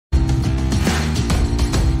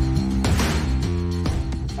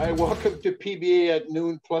Hi, welcome to PBA at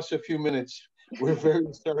noon plus a few minutes. We're very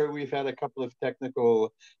sorry we've had a couple of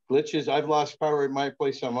technical glitches. I've lost power at my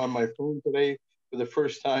place. I'm on my phone today for the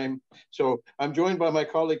first time. So I'm joined by my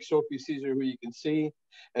colleague, Sophie Caesar, who you can see.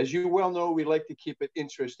 As you well know, we like to keep it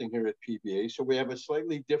interesting here at PBA, so we have a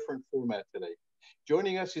slightly different format today.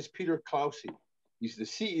 Joining us is Peter Clausi. He's the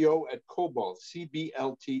CEO at Cobalt,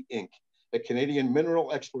 CBLT INC, a Canadian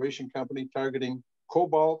mineral exploration company targeting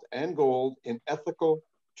cobalt and gold in ethical,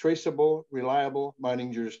 traceable, reliable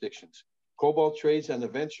mining jurisdictions. Cobalt trades on the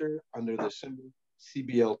venture under the symbol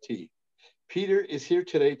CBLT. Peter is here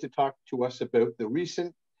today to talk to us about the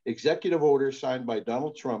recent executive order signed by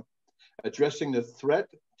Donald Trump addressing the threat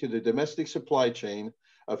to the domestic supply chain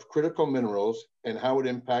of critical minerals and how it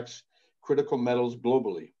impacts critical metals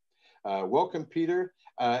globally. Welcome, Peter,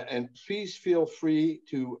 and please feel free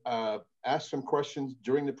to ask some questions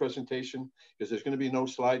during the presentation because there's going to be no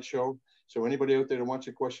slideshow. So anybody out there that wants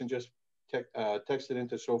a question, just text it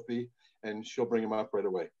into Sophie and she'll bring them up right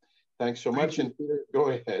away. Thanks so much. And Peter,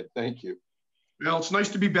 go ahead. Thank you. Well, it's nice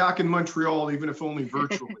to be back in Montreal, even if only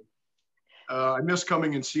virtually. I miss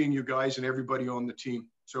coming and seeing you guys and everybody on the team.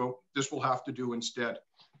 So this will have to do instead.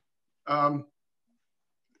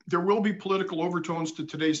 There will be political overtones to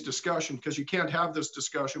today's discussion because you can't have this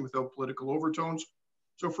discussion without political overtones.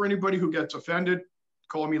 So for anybody who gets offended,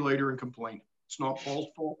 call me later and complain. It's not Paul's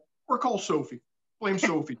fault. Or call Sophie. Blame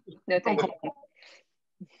Sophie. No, thank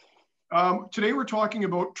you. Today we're talking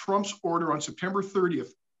about Trump's order on September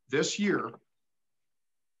 30th this year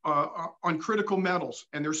on critical metals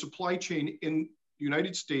and their supply chain in the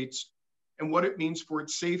United States and what it means for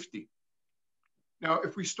its safety. Now,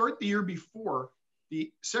 if we start the year before, the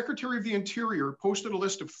Secretary of the Interior posted a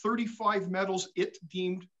list of 35 metals it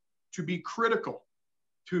deemed to be critical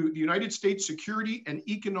to the United States security and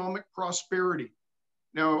economic prosperity.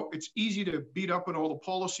 Now, it's easy to beat up on all the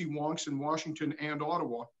policy wonks in Washington and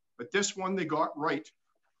Ottawa, but this one they got right.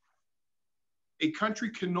 A country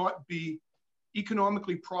cannot be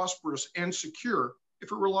economically prosperous and secure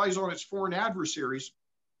if it relies on its foreign adversaries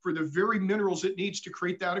for the very minerals it needs to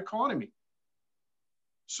create that economy.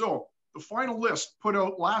 So the final list put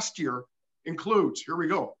out last year includes, here we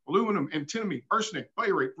go, aluminum, antimony, arsenic,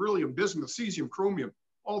 byrite, beryllium, bismuth, cesium, chromium,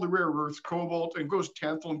 all the rare earths, cobalt, and goes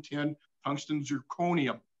tantalum, tin, tungsten,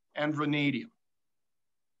 zirconium, and vanadium.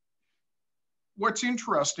 What's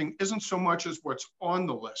interesting isn't so much as what's on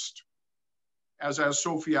the list. As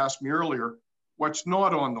Sophie asked me earlier, what's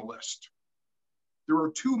not on the list. There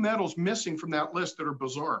are two metals missing from that list that are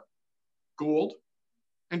bizarre: gold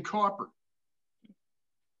and copper.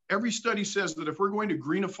 Every study says that if we're going to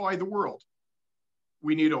greenify the world,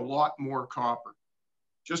 we need a lot more copper.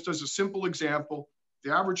 Just as a simple example,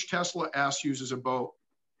 the average Tesla S uses about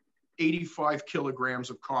 85 kilograms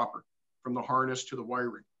of copper from the harness to the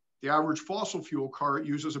wiring. The average fossil fuel car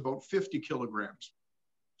uses about 50 kilograms.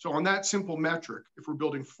 So on that simple metric, if we're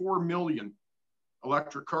building 4 million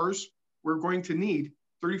electric cars, we're going to need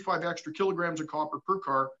 35 extra kilograms of copper per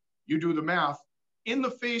car. You do the math, in the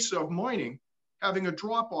face of mining having a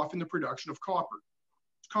drop-off in the production of copper.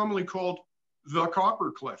 It's commonly called the copper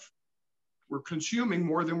cliff. We're consuming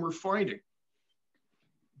more than we're finding.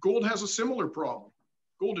 Gold has a similar problem.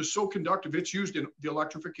 Gold is so conductive, it's used in the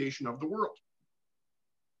electrification of the world.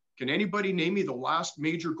 Can anybody name me the last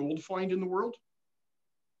major gold find in the world?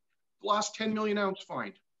 The last 10 million ounce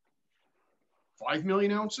find. 5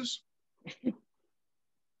 million ounces?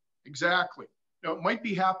 Exactly. Now, it might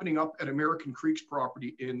be happening up at American Creek's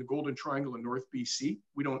property in the Golden Triangle in North BC.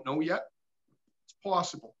 We don't know yet. It's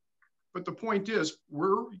possible. But the point is,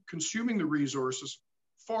 we're consuming the resources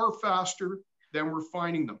far faster than we're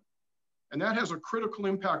finding them. And that has a critical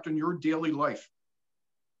impact on your daily life.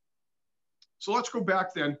 So let's go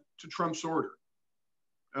back then to Trump's order.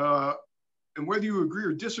 And whether you agree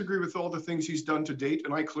or disagree with all the things he's done to date,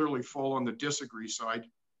 and I clearly fall on the disagree side,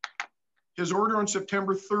 his order on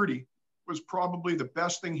September 30 was probably the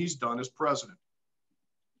best thing he's done as president.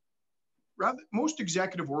 Most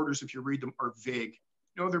executive orders, if you read them, are vague.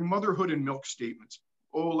 You know, they're motherhood and milk statements.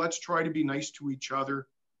 Oh, let's try to be nice to each other.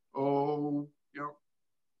 Oh, you know,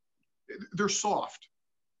 they're soft.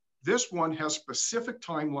 This one has specific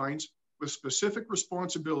timelines with specific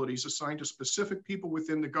responsibilities assigned to specific people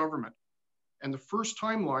within the government. And the first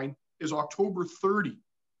timeline is October 30.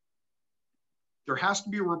 There has to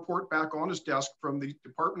be a report back on his desk from the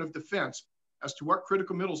Department of Defense as to what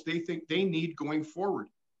critical metals they think they need going forward.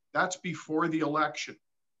 That's before the election.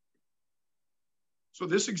 So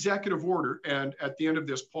this executive order, and at the end of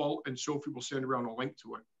this, Paul and Sophie will send around a link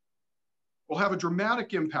to it, will have a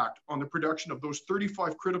dramatic impact on the production of those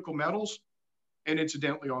 35 critical metals and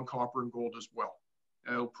incidentally on copper and gold as well.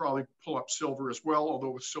 It'll probably pull up silver as well,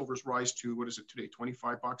 although with silver's rise to, what is it today,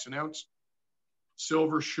 25 bucks an ounce?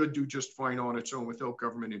 Silver should do just fine on its own without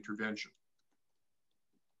government intervention.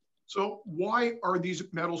 So why are these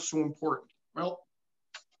metals so important? Well,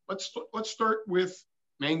 let's start with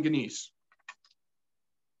manganese.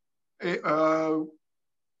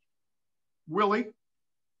 Willie, do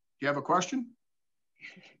you have a question?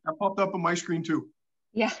 That popped up on my screen too.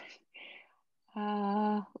 Yeah.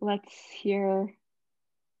 Let's hear.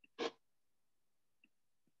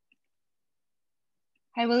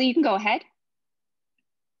 Hi, Willie, you can go ahead.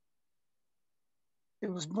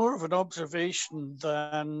 It was more of an observation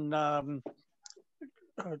than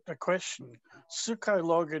a question. Sukhoi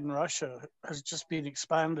log in Russia has just been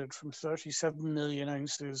expanded from 37 million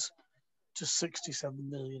ounces to 67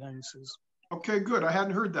 million ounces. Okay, good. I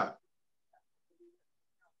hadn't heard that.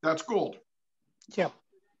 That's gold. Yeah.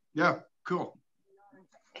 Yeah, cool.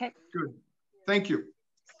 Okay. Good. Thank you.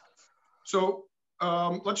 So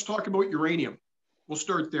let's talk about uranium. We'll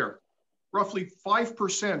start there. Roughly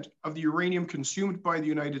 5% of the uranium consumed by the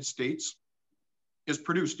United States is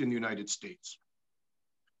produced in the United States.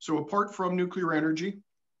 So apart from nuclear energy,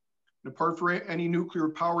 and apart from any nuclear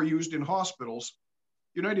power used in hospitals,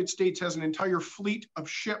 the United States has an entire fleet of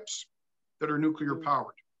ships that are nuclear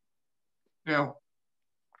powered. Now,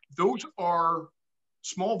 those are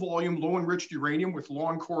small volume, low enriched uranium with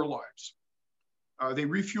long core lives. They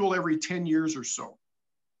refuel every 10 years or so.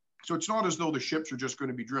 So it's not as though the ships are just going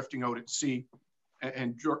to be drifting out at sea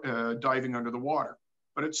and diving under the water.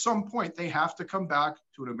 But at some point, they have to come back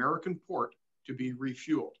to an American port to be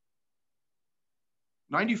refueled.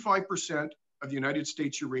 95% of the United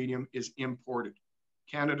States uranium is imported.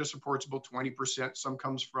 Canada supports about 20%. Some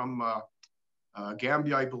comes from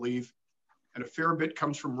Gambia, I believe, and a fair bit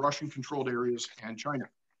comes from Russian-controlled areas and China.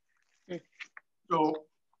 Okay. So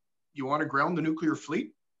you want to ground the nuclear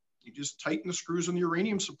fleet? You just tighten the screws on the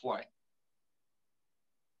uranium supply.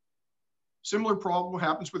 Similar problem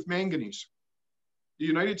happens with manganese. The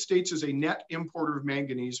United States is a net importer of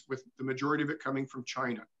manganese, with the majority of it coming from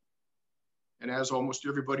China. And as almost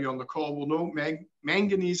everybody on the call will know,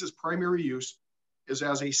 manganese's primary use is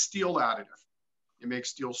as a steel additive. It makes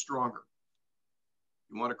steel stronger.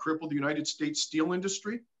 You want to cripple the United States steel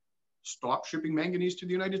industry? Stop shipping manganese to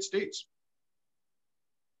the United States.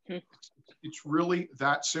 It's really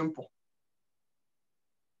that simple.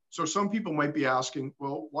 So some people might be asking,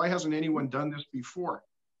 well, why hasn't anyone done this before?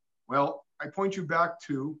 Well, I point you back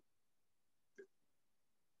to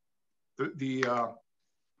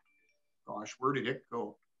gosh, where did it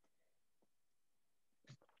go?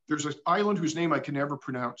 There's an island whose name I can never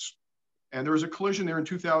pronounce. And there was a collision there in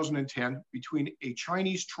 2010 between a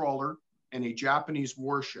Chinese trawler and a Japanese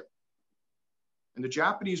warship. And the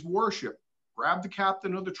Japanese warship grabbed the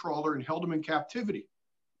captain of the trawler and held him in captivity.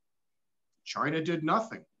 China did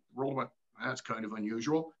nothing. The world went, that's kind of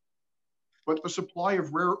unusual. But the supply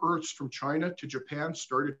of rare earths from China to Japan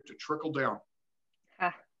started to trickle down.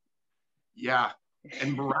 Huh. Yeah.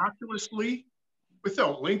 And miraculously,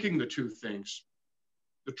 without linking the two things,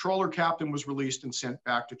 the trawler captain was released and sent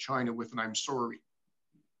back to China with an I'm sorry.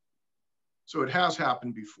 So it has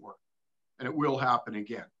happened before, and it will happen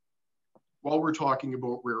again. While we're talking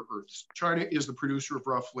about rare earths, China is the producer of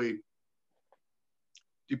roughly,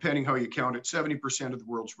 depending how you count it, 70% of the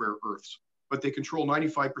world's rare earths, but they control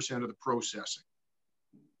 95% of the processing.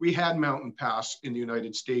 We had Mountain Pass in the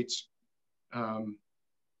United States,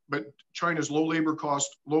 but China's low labor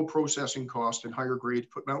cost, low processing cost, and higher grade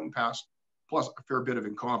put Mountain Pass, plus a fair bit of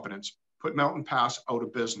incompetence, put Mountain Pass out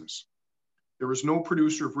of business. There was no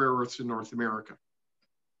producer of rare earths in North America.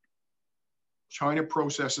 China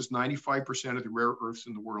processes 95% of the rare earths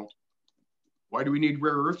in the world. Why do we need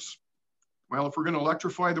rare earths? Well, if we're going to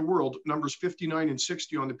electrify the world, numbers 59 and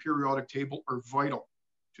 60 on the periodic table are vital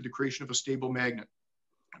to the creation of a stable magnet,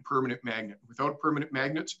 a permanent magnet. Without permanent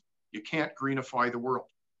magnets, you can't greenify the world.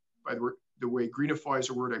 By the way, greenify is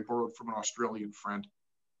a word I borrowed from an Australian friend.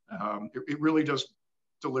 It really does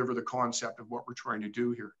deliver the concept of what we're trying to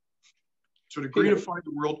do here. So to greenify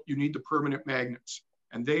the world, you need the permanent magnets.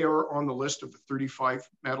 And they are on the list of the 35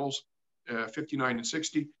 metals, 59 and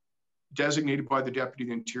 60, designated by the Deputy of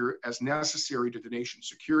the Interior as necessary to the nation's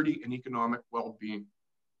security and economic well-being.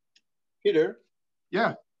 Peter?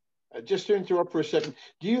 Yeah. Just to interrupt for a second,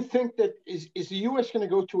 do you think that is the U.S. going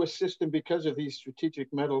to go to a system because of these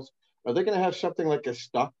strategic metals? Are they going to have something like a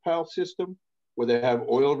stockpile system where they have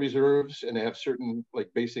oil reserves and they have certain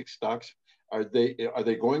like basic stocks? Are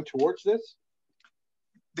they going towards this?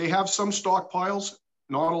 They have some stockpiles,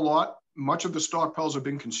 not a lot. Much of the stockpiles have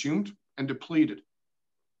been consumed and depleted.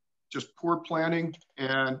 Just poor planning,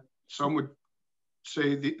 and some would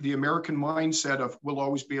say, the American mindset of we'll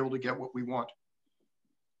always be able to get what we want.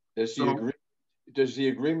 Does the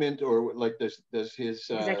agreement, or like does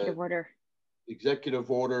his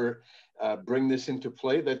executive order bring this into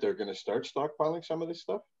play, that they're going to start stockpiling some of this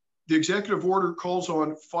stuff? The executive order calls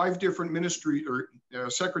on 5 different ministry or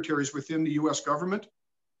secretaries within the US government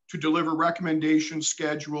to deliver recommendations,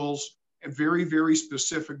 schedules, and very, very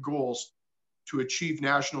specific goals to achieve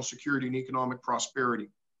national security and economic prosperity.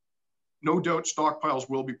 No doubt stockpiles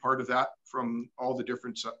will be part of that from all the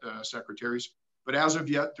different secretaries, but as of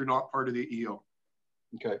yet, they're not part of the EO.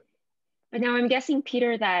 Okay. But now I'm guessing,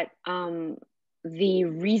 Peter, that the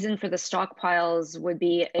reason for the stockpiles would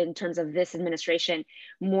be, in terms of this administration,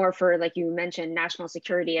 more for, like you mentioned, national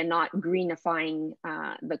security and not greenifying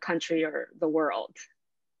the country or the world.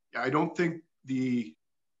 Yeah, I don't think the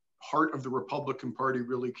heart of the Republican Party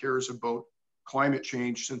really cares about climate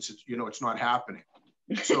change, since it's, you know, it's not happening.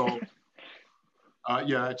 So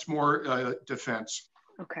yeah, it's more defense.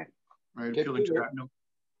 Okay. Right, appealing to that. No,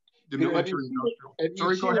 the military industrial.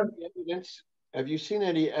 Sorry, go ahead. Have you seen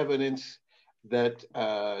any evidence that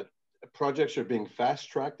projects are being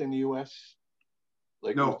fast-tracked in the U.S.?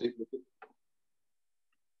 Like, no,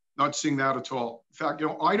 not seeing that at all. In fact, you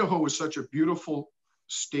know, Idaho is such a beautiful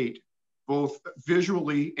state, both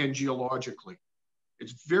visually and geologically.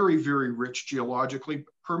 It's very, very rich geologically.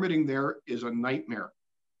 Permitting there is a nightmare.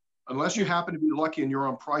 Unless you happen to be lucky and you're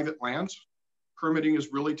on private lands, permitting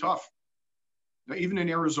is really tough. Now, even in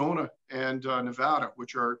Arizona and Nevada,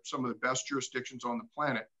 which are some of the best jurisdictions on the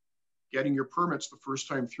planet, getting your permits the first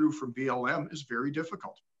time through from BLM is very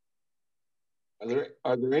difficult.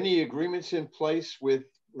 Are there any agreements in place with,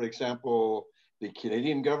 for example, the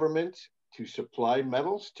Canadian government to supply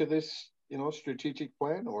metals to this, you know, strategic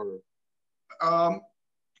plan, or?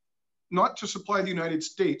 Not to supply the United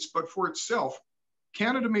States, but for itself.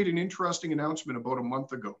 Canada made an interesting announcement about a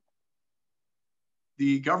month ago.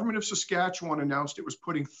 The government of Saskatchewan announced it was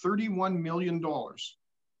putting $31 million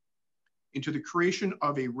into the creation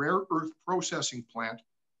of a rare earth processing plant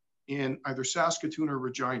in either Saskatoon or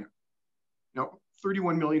Regina. Now,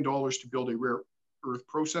 $31 million to build a rare earth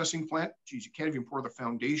processing plant, geez, you can't even pour the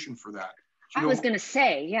foundation for that. So, I was going to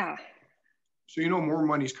say, yeah. So you know more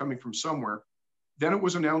money's coming from somewhere. Then it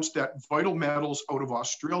was announced that Vital Metals out of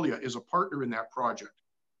Australia is a partner in that project.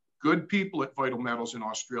 Good people at Vital Metals in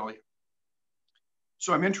Australia.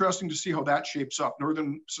 So I'm interested to see how that shapes up.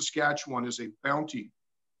 Northern Saskatchewan is a bounty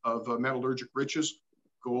of metallurgic riches,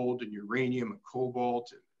 gold and uranium and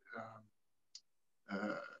cobalt,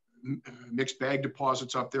 and, mixed bag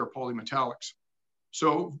deposits up there, polymetallics.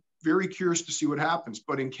 So very curious to see what happens.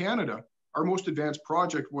 But in Canada, our most advanced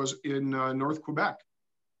project was in North Quebec,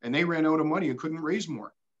 and they ran out of money and couldn't raise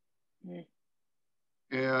more. Mm.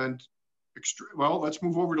 And well, let's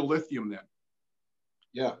move over to lithium then.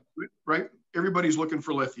 Yeah. Right? Everybody's looking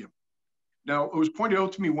for lithium. Now, it was pointed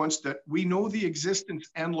out to me once that we know the existence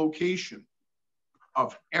and location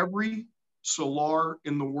of every salar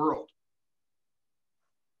in the world.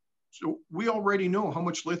 So we already know how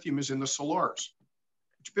much lithium is in the salars.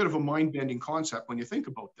 It's a bit of a mind-bending concept when you think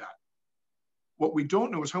about that. What we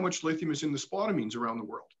don't know is how much lithium is in the spodumene around the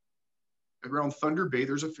world. Around Thunder Bay,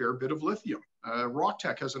 there's a fair bit of lithium.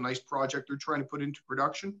 RockTech has a nice project they're trying to put into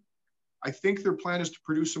production. I think their plan is to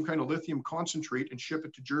produce some kind of lithium concentrate and ship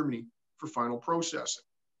it to Germany for final processing.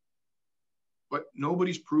 But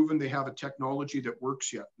nobody's proven they have a technology that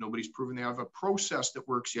works yet. Nobody's proven they have a process that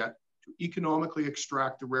works yet to economically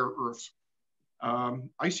extract the rare earths.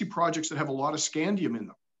 I see projects that have a lot of scandium in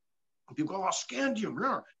them. People go, oh, scandium,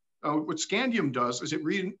 yeah. What scandium does is it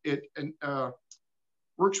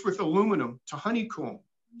works with aluminum to honeycomb.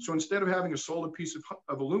 So instead of having a solid piece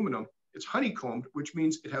of aluminum, it's honeycombed, which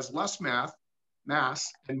means it has less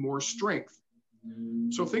mass and more strength.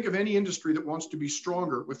 So think of any industry that wants to be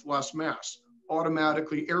stronger with less mass.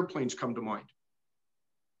 Automatically, airplanes come to mind.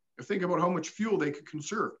 Now think about how much fuel they could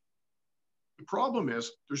conserve. The problem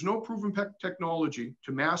is there's no proven technology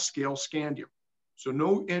to mass scale scandium. So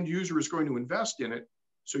no end user is going to invest in it.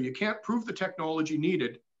 So you can't prove the technology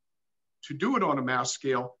needed to do it on a mass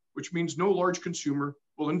scale, which means no large consumer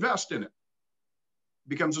will invest in it. It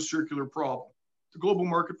becomes a circular problem. The global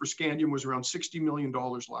market for scandium was around $60 million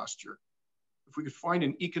last year. If we could find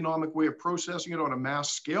an economic way of processing it on a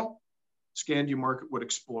mass scale, scandium market would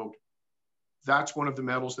explode. That's one of the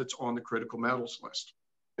metals that's on the critical metals list.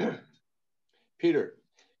 Peter,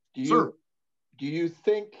 do you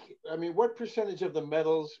think, I mean, what percentage of the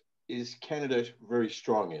metals is Canada very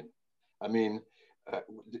strong in? I mean,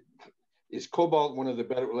 is cobalt one of the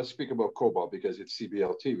better? Let's speak about cobalt because it's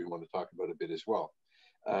CBLT. We want to talk about a bit as well.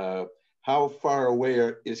 how far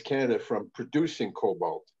away is Canada from producing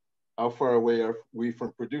cobalt? How far away are we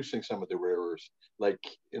from producing some of the rare earths? Like,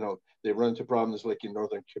 you know, they run into problems like in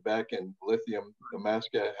northern Quebec and lithium.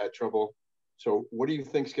 Nemaska had trouble. So what do you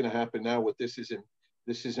think is going to happen now with this is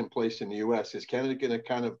in place in the US? Is Canada going to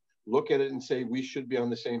kind of look at it and say we should be on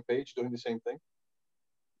the same page doing the same thing?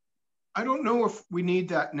 I don't know if we need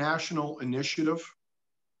that national initiative.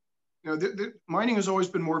 You know, mining has always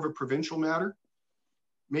been more of a provincial matter.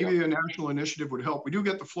 Maybe a national initiative would help. We do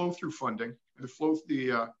get the flow-through funding, the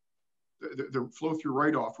flow-through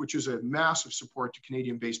write-off, which is a massive support to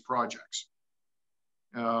Canadian-based projects.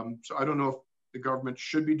 So I don't know if the government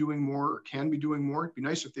should be doing more or can be doing more. It'd be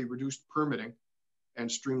nice if they reduced permitting and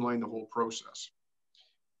streamlined the whole process.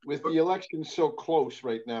 With the election so close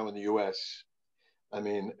right now in the US,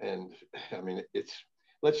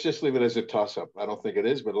 let's just leave it as a toss-up. I don't think it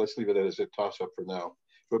is, but let's leave it as a toss-up for now.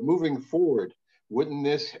 But moving forward, wouldn't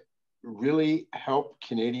this really help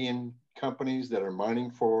Canadian companies that are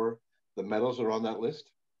mining for the metals that are on that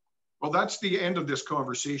list? Well, that's the end of this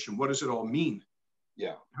conversation. What does it all mean?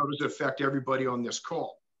 Yeah. How does it affect everybody on this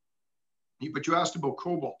call? But you asked about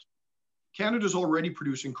cobalt. Canada's already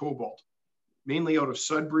producing cobalt, mainly out of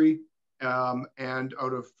Sudbury and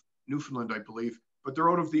out of Newfoundland, I believe, but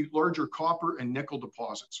they're out of the larger copper and nickel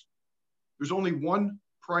deposits. There's only one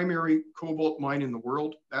primary cobalt mine in the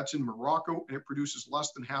world. That's in Morocco, and it produces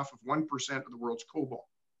less than half of 1% of the world's cobalt.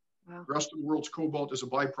 Wow. The rest of the world's cobalt is a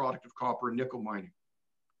byproduct of copper and nickel mining.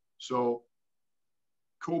 So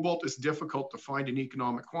cobalt is difficult to find in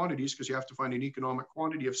economic quantities because you have to find an economic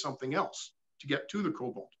quantity of something else to get to the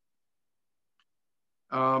cobalt.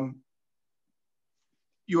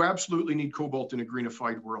 You absolutely need cobalt in a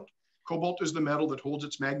greenified world. Cobalt is the metal that holds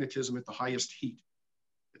its magnetism at the highest heat.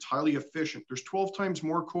 It's highly efficient. There's 12 times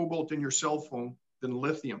more cobalt in your cell phone than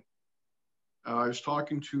lithium. I was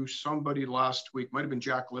talking to somebody last week, might have been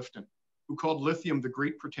Jack Lifton, who called lithium the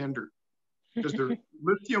great pretender because they're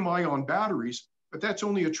lithium-ion batteries, but that's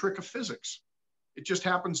only a trick of physics. It just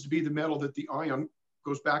happens to be the metal that the ion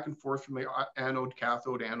goes back and forth from the anode,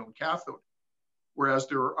 cathode, whereas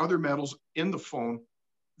there are other metals in the phone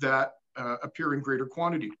that appear in greater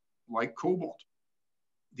quantity, like cobalt.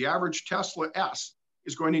 The average Tesla S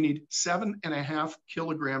is going to need 7.5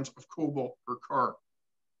 kilograms of cobalt per car.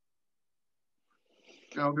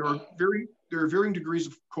 Now, there are varying degrees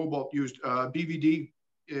of cobalt used. BVD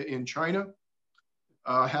in China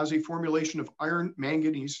has a formulation of iron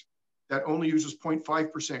manganese that only uses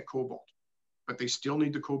 0.5% cobalt, but they still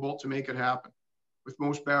need the cobalt to make it happen. With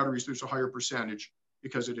most batteries, there's a higher percentage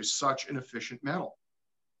because it is such an efficient metal.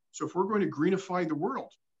 So if we're going to greenify the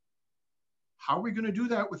world, how are we going to do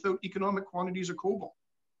that without economic quantities of cobalt?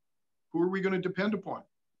 Who are we going to depend upon?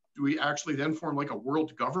 Do we actually then form like a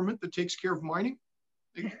world government that takes care of mining?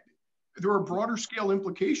 There are broader scale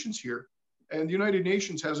implications here, and the United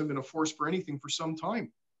Nations hasn't been a force for anything for some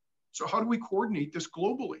time. So how do we coordinate this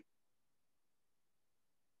globally?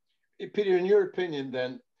 Hey, Peter, in your opinion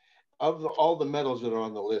then, of all the metals that are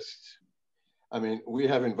on the list, I mean, we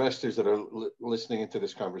have investors that are listening into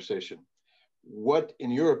this conversation. What,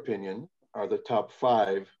 in your opinion, are the top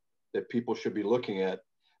 5 that people should be looking at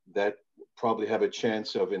that probably have a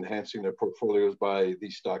chance of enhancing their portfolios by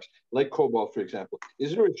these stocks, like cobalt, for example?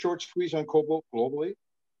 Is there a short squeeze on cobalt globally?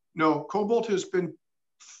 No, cobalt has been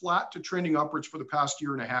flat to trending upwards for the past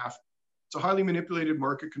year and a half. It's a highly manipulated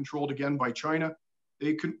market controlled again by China.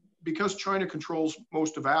 Because China controls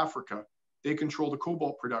most of Africa, they control the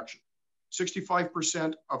cobalt production.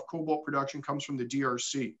 65% of cobalt production comes from the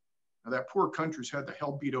DRC. Now that poor country's had the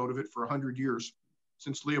hell beat out of it for 100 years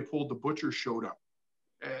since Leopold the Butcher showed up.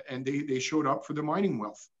 And they showed up for the mining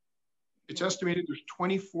wealth. It's estimated there's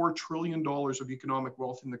 $24 trillion of economic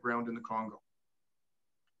wealth in the ground in the Congo.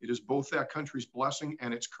 It is both that country's blessing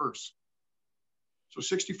and its curse. So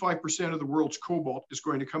 65% of the world's cobalt is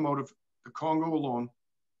going to come out of the Congo alone,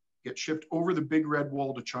 get shipped over the Big Red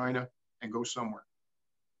Wall to China, and go somewhere.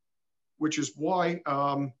 Which is why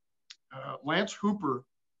Lance Hooper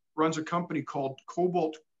runs a company called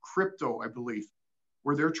Cobalt Crypto, I believe,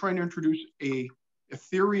 where they're trying to introduce a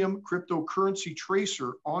Ethereum cryptocurrency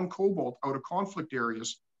tracer on cobalt out of conflict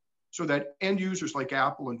areas so that end users like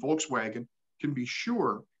Apple and Volkswagen can be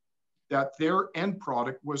sure that their end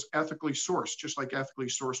product was ethically sourced, just like ethically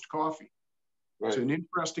sourced coffee. Right. It's an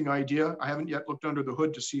interesting idea. I haven't yet looked under the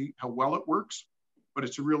hood to see how well it works, but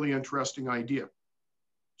it's a really interesting idea.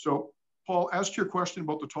 So, Paul, as to your question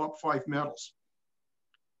about the top 5 metals,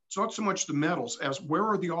 it's not so much the metals as where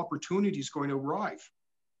are the opportunities going to arrive?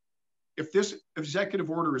 If this executive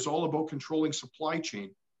order is all about controlling supply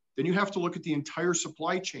chain, then you have to look at the entire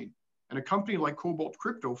supply chain And a company like Cobalt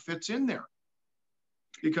Crypto fits in there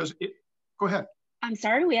because it, go ahead. I'm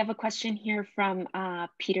sorry, we have a question here from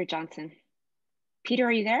Peter Johnson. Peter,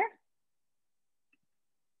 are you there?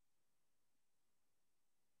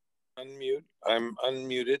 Unmute. I'm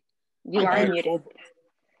unmuted. You are muted.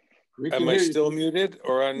 Am I still muted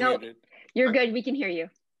or unmuted? No, you're good. We can hear you.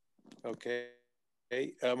 Okay.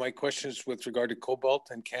 My question is with regard to cobalt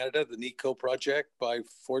in Canada, the NICO project by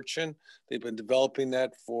Fortune. They've been developing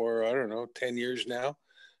that for, I don't know, 10 years now.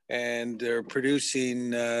 And they're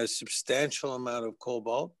producing a substantial amount of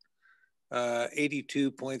cobalt,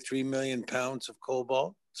 82.3 million pounds of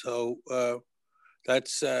cobalt. So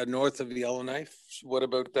that's north of Yellowknife. What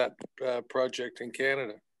about that project in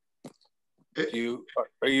Canada?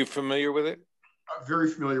 Are you familiar with it? I'm very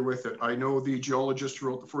familiar with it. I know the geologist who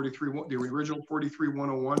wrote the original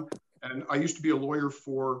 43101, and I used to be a lawyer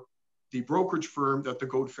for the brokerage firm that the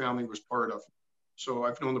Gold family was part of. So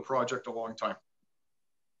I've known the project a long time.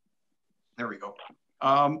 There we go.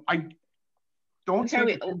 I don't think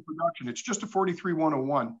it's in production. It's just a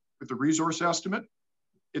 43101 with the resource estimate.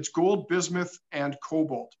 It's gold, bismuth, and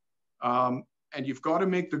cobalt. And you've got to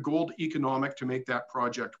make the gold economic to make that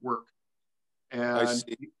project work. And I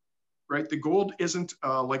see. Right, the gold isn't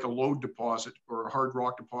like a lode deposit or a hard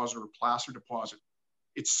rock deposit or a placer deposit.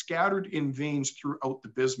 It's scattered in veins throughout the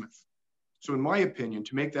bismuth. So in my opinion,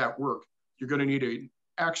 to make that work, you're going to need an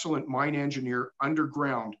excellent mine engineer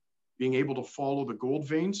underground being able to follow the gold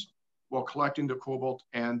veins while collecting the cobalt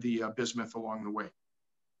and the bismuth along the way.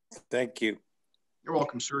 Thank you. You're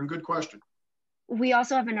welcome, sir, and good question. We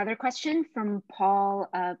also have another question from Paul.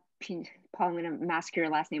 Paul, I'm going to mask your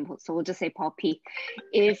last name, so we'll just say Paul P.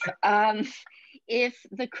 If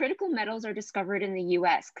the critical metals are discovered in the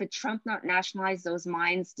U.S., could Trump not nationalize those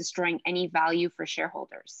mines, destroying any value for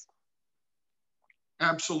shareholders?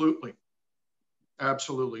 Absolutely,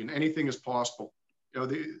 absolutely, and anything is possible. You know,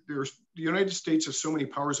 the United States has so many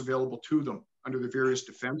powers available to them under the various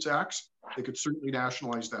defense acts. They could certainly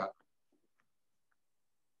nationalize that,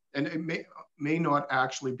 and it may not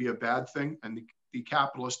actually be a bad thing. And the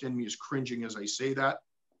capitalist in me is cringing as I say that.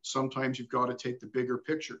 Sometimes you've got to take the bigger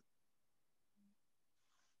picture.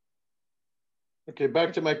 Okay,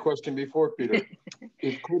 back to my question before, Peter.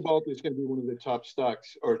 If cobalt is going to be one of the top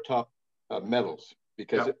stocks or top metals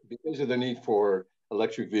because of the need for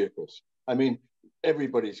electric vehicles. I mean,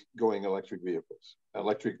 everybody's going electric vehicles,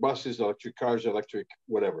 electric buses, electric cars, electric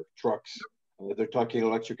whatever, trucks. They're talking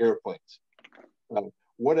electric airplanes.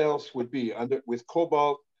 What else would be with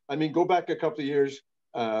cobalt? I mean, go back a couple of years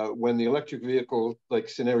when the electric vehicle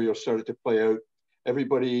scenario started to play out.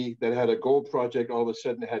 Everybody that had a gold project all of a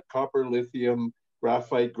sudden had copper, lithium,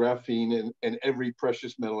 graphite, graphene, and every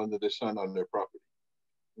precious metal under the sun on their property.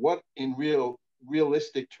 What, in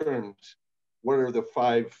realistic terms, what are the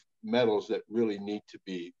 5 metals that really need to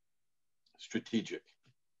be strategic?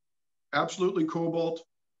 Absolutely, cobalt.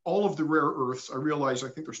 All of the rare earths. I realize I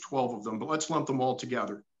think there's 12 of them, but let's lump them all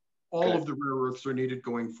together. All of the rare earths are needed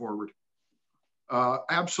going forward.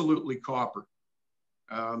 Absolutely copper.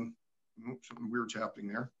 Something weird's happening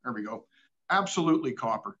there. There we go. Absolutely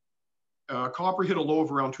copper. Copper hit a low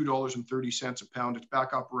of around $2.30 a pound. It's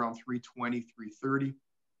back up around $3.20, $3.30.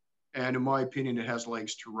 And in my opinion, it has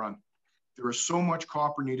legs to run. There is so much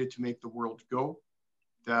copper needed to make the world go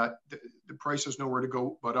that the price has nowhere to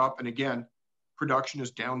go but up. And again, production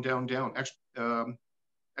is down, down, down.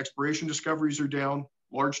 Exploration discoveries are down.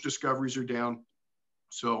 Large discoveries are down.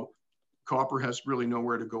 So copper has really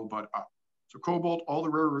nowhere to go but up. So cobalt, all the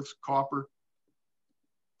rare earths, copper.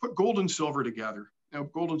 Put gold and silver together. Now,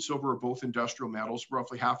 gold and silver are both industrial metals.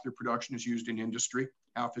 Roughly half their production is used in industry,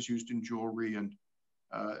 half is used in jewelry and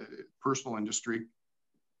personal industry.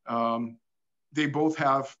 They both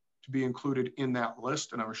have to be included in that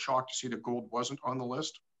list, and I was shocked to see that gold wasn't on the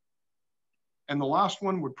list. And the last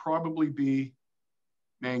one would probably be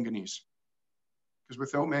manganese. Because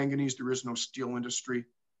without manganese, there is no steel industry.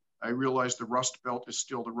 I realize the Rust Belt is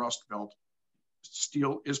still the Rust Belt.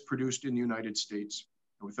 Steel is produced in the United States.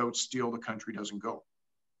 And without steel, the country doesn't go.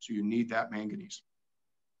 So you need that manganese.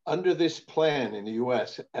 Under this plan in the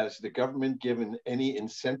US, has the government given any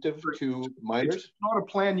incentive to miners? It's not a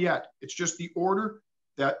plan yet. It's just the order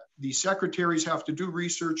that the secretaries have to do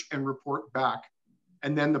research and report back,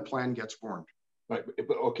 and then the plan gets formed. Right,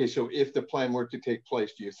 but okay, so if the plan were to take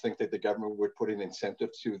place, do you think that the government would put an incentive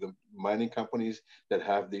to the mining companies that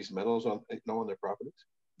have these metals on their properties?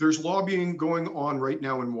 There's lobbying going on right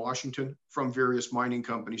now in Washington from various mining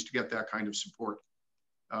companies to get that kind of support.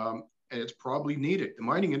 And it's probably needed. The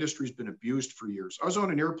mining industry has been abused for years. I was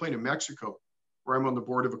on an airplane in Mexico where I'm on the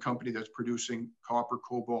board of a company that's producing copper,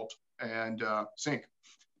 cobalt, and zinc.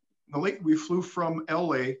 We flew from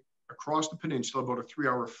LA across the peninsula, about a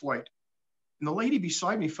 3-hour flight. And the lady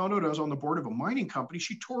beside me found out I was on the board of a mining company.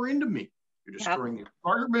 She tore into me. You're destroying the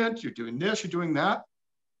environment. You're doing this, you're doing that.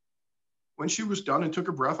 When she was done and took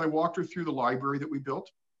a breath, I walked her through the library that we built,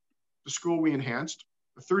 the school we enhanced,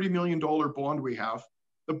 the $30 million bond we have,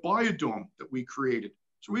 the biodome that we created.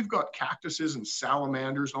 So we've got cactuses and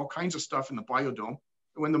salamanders and all kinds of stuff in the biodome.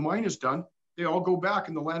 And when the mine is done, they all go back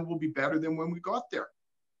and the land will be better than when we got there.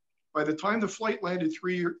 By the time the flight landed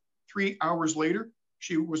 3 hours later,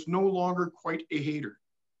 she was no longer quite a hater.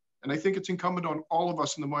 And I think it's incumbent on all of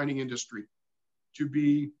us in the mining industry to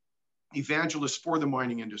be evangelists for the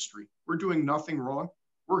mining industry. We're doing nothing wrong.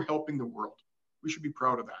 We're helping the world. We should be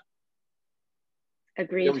proud of that.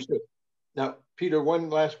 Agreed. Yeah, we should. Now, Peter, one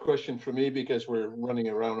last question for me, because we're running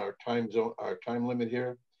around our time limit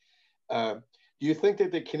here. Do you think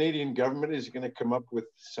that the Canadian government is going to come up with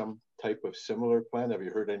some type of similar plan? Have you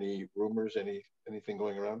heard any rumors, anything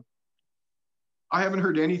going around? I haven't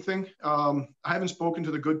heard anything. I haven't spoken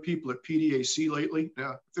to the good people at PDAC lately.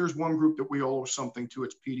 If there's one group that we all owe something to,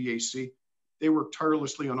 it's PDAC. They work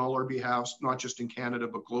tirelessly on all our behalves, not just in Canada,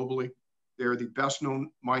 but globally. They're the best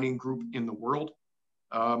known mining group in the world.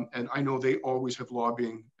 And I know they always have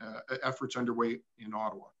lobbying efforts underway in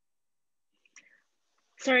Ottawa.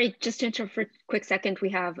 Sorry, just to interrupt for a quick second. We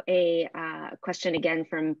have a question again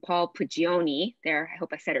from Paul Pugioni there. I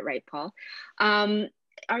hope I said it right, Paul.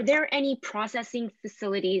 Are there any processing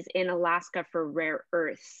facilities in Alaska for rare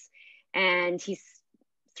earths? And he's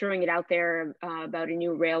throwing it out there about a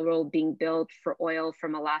new railroad being built for oil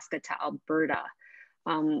from Alaska to Alberta.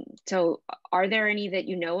 So are there any that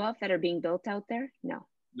you know of that are being built out there? No.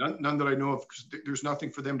 None that I know of, because there's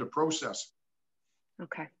nothing for them to process.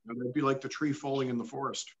 Okay. It'd be like the tree falling in the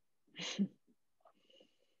forest.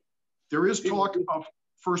 There is talk of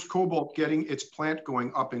First Cobalt getting its plant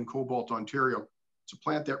going up in Cobalt, Ontario. It's a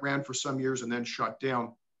plant that ran for some years and then shut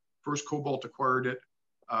down. First Cobalt acquired it.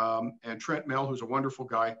 And Trent Mell, who's a wonderful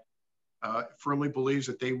guy, firmly believes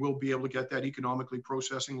that they will be able to get that economically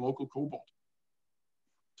processing local cobalt.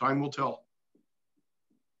 Time will tell.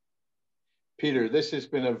 Peter, this has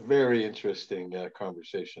been a very interesting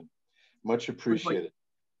conversation. Much appreciated.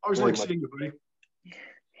 I always like seeing you, buddy.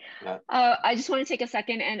 I just want to take a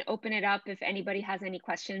second and open it up. If anybody has any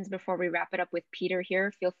questions before we wrap it up with Peter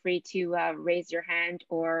here, feel free to raise your hand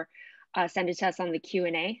or send it to us on the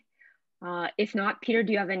Q&A. If not, Peter,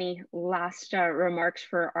 do you have any last remarks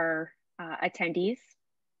for our attendees?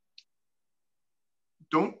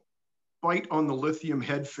 Don't bite on the lithium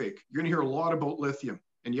head fake. You're going to hear a lot about lithium.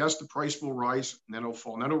 And yes, the price will rise and then it'll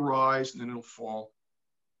fall, and then it'll rise and then it'll fall.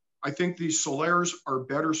 I think these solars are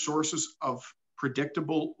better sources of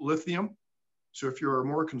predictable lithium. So if you're a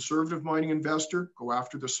more conservative mining investor, go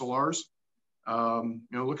after the solars.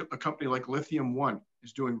 Look at a company like Lithium One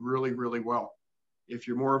is doing really, really well. If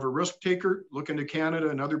you're more of a risk taker, look into Canada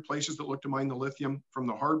and other places that look to mine the lithium from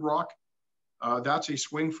the hard rock. That's a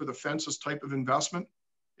swing for the fences type of investment.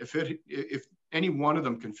 If any one of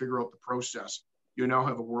them can figure out the process, you now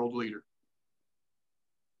have a world leader.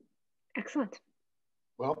 Excellent.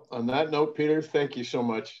 Well, on that note, Peter, thank you so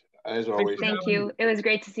much, as always. Thank you. It was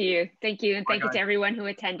great to see you. Thank you. And thank you to everyone who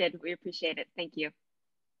attended. We appreciate it. Thank you.